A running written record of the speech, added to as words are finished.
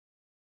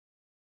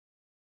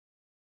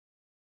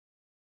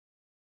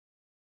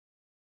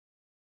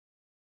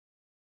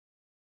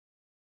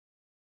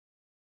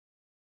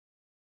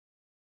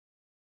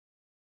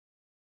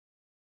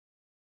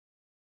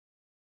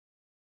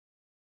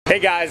Hey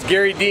guys,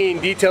 Garry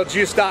Dean,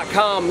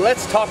 DetailJuice.com.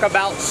 Let's talk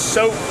about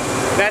soap.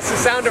 That's the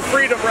sound of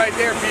freedom right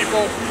there,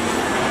 people.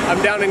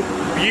 I'm down in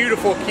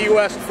beautiful Key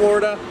West,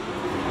 Florida.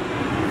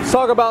 Let's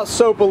talk about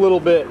soap a little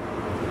bit.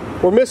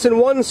 We're missing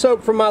one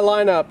soap from my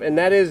lineup, and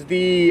that is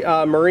the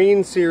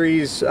Marine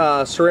Series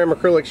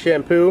Ceramacrylic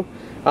shampoo.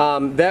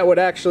 That would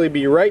actually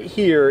be right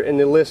here in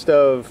the list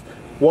of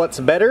what's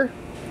better.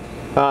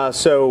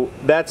 So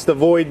that's the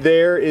void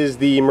there, is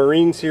the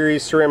Marine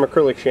Series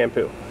Ceramacrylic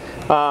shampoo.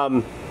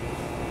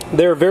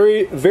 They're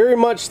very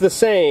much the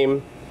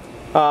same.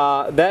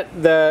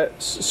 The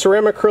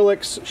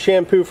Ceramacrylics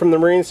shampoo from the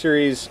Marine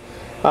Series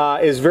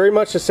is very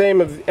much the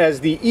same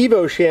as the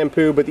Evo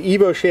shampoo, but the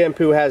Evo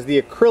shampoo has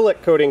the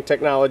acrylic coating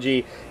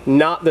technology,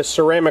 not the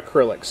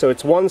ceramacrylic. So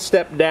it's one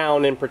step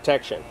down in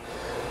protection.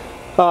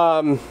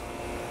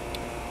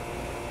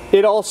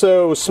 It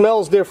also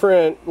smells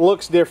different,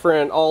 looks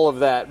different, all of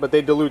that, but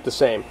they dilute the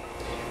same.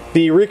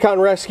 The Recon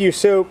Rescue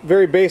soap,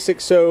 very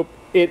basic soap.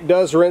 It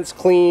does rinse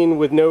clean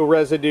with no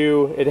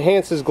residue. It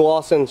enhances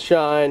gloss and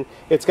shine.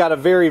 It's got a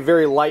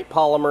very light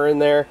polymer in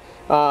there.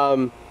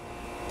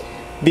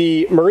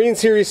 The Marine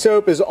Series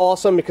soap is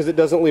awesome because it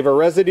doesn't leave a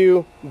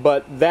residue,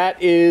 but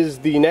that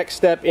is the next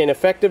step in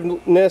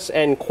effectiveness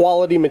and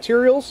quality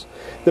materials.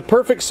 The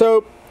Perfect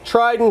soap,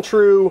 tried and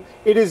true.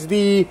 It is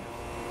the,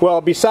 well,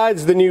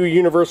 besides the new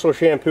Universal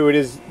shampoo, it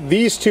is,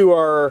 these two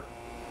are,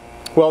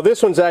 well,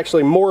 this one's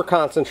actually more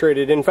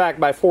concentrated, in fact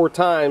by 4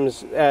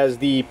 times as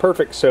the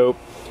Perfect soap.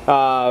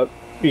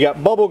 You got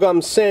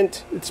bubblegum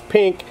scent, it's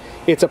pink,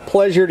 it's a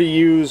pleasure to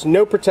use,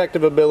 no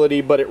protective ability,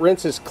 but it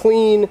rinses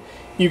clean.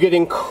 You get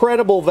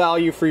incredible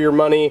value for your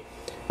money,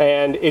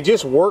 and it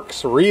just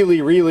works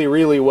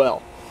really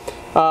well.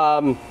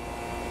 The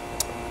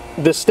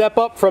step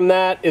up from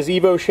that is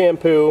Evo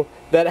shampoo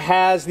that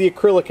has the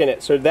acrylic in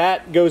it, so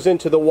that goes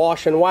into the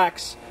wash and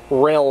wax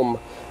realm.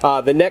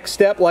 The next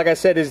step, like I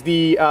said, is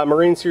the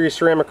Marine Series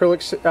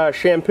Ceramacrylic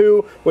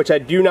shampoo, which I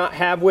do not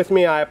have with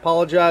me. I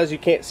apologize, you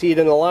can't see it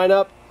in the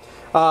lineup.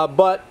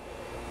 But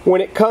when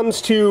it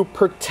comes to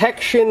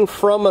protection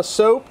from a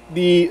soap,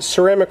 the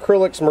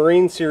Ceramacrylics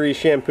Marine Series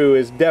shampoo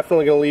is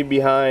definitely going to leave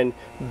behind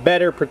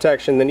better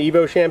protection than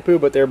Evo shampoo,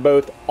 but they're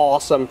both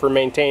awesome for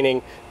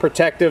maintaining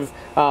protective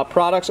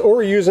products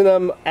or using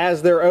them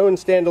as their own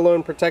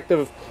standalone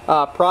protective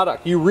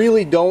product. You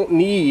really don't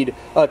need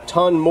a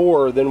ton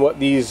more than what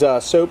these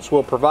soaps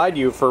will provide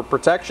you for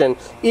protection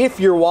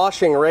if you're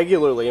washing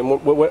regularly. And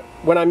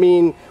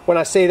when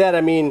I say that,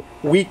 I mean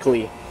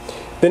weekly.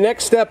 The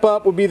next step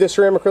up would be the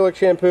Ceramacrylic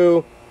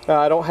shampoo.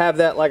 I don't have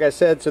that, like I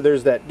said, so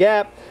there's that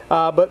gap.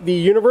 But the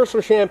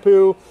Universal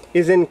shampoo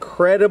is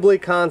incredibly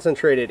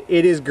concentrated.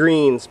 It is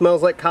green,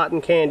 smells like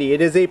cotton candy. It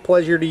is a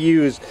pleasure to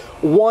use.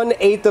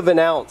 1/8 of an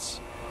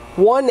ounce.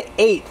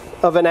 1/8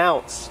 of an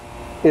ounce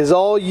is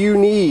all you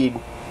need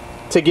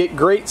to get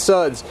great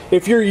suds.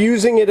 If you're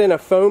using it in a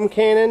foam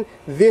cannon,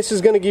 this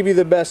is going to give you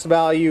the best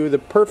value. The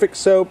Perfect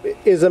soap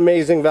is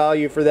amazing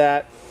value for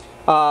that.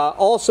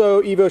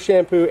 Also, Evo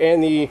shampoo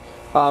and the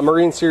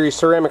Marine Series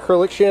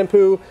Ceramacrylic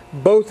shampoo,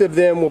 both of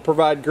them will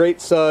provide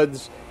great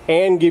suds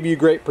and give you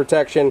great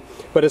protection.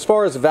 But as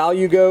far as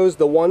value goes,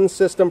 the One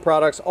System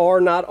products are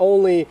not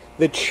only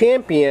the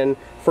champion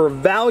for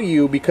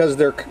value because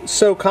they're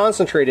so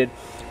concentrated,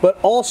 but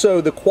also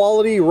the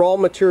quality raw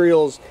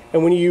materials.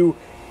 And when you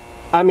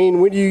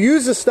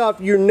use the stuff,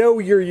 you know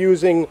you're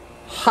using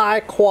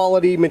high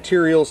quality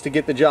materials to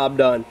get the job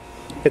done.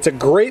 It's a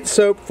great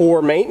soap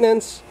for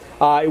maintenance.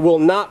 It will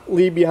not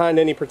leave behind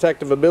any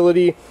protective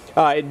ability.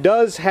 It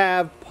does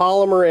have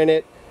polymer in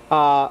it,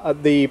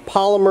 the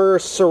polymer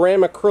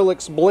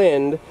ceramacrylics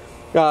blend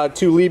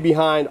to leave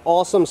behind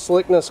awesome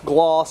slickness,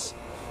 gloss,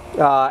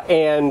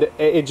 and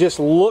it just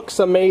looks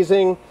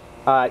amazing,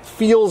 it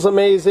feels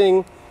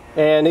amazing,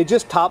 and it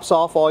just tops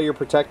off all your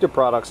protective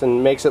products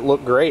and makes it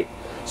look great.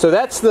 So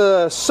that's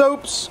the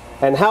soaps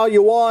and how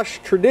you wash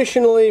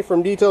traditionally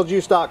from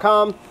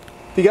DetailJuice.com.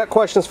 If you got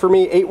questions for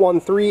me,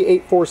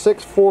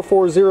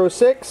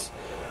 813-846-4406.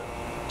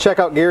 Check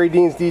out Garry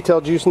Dean's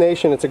Detail Juice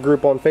Nation. It's a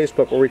group on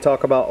Facebook where we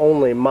talk about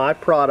only my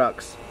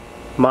products,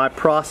 my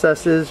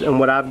processes, and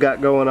what I've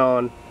got going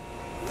on.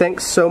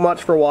 Thanks so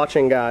much for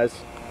watching, guys.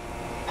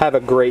 Have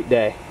a great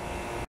day.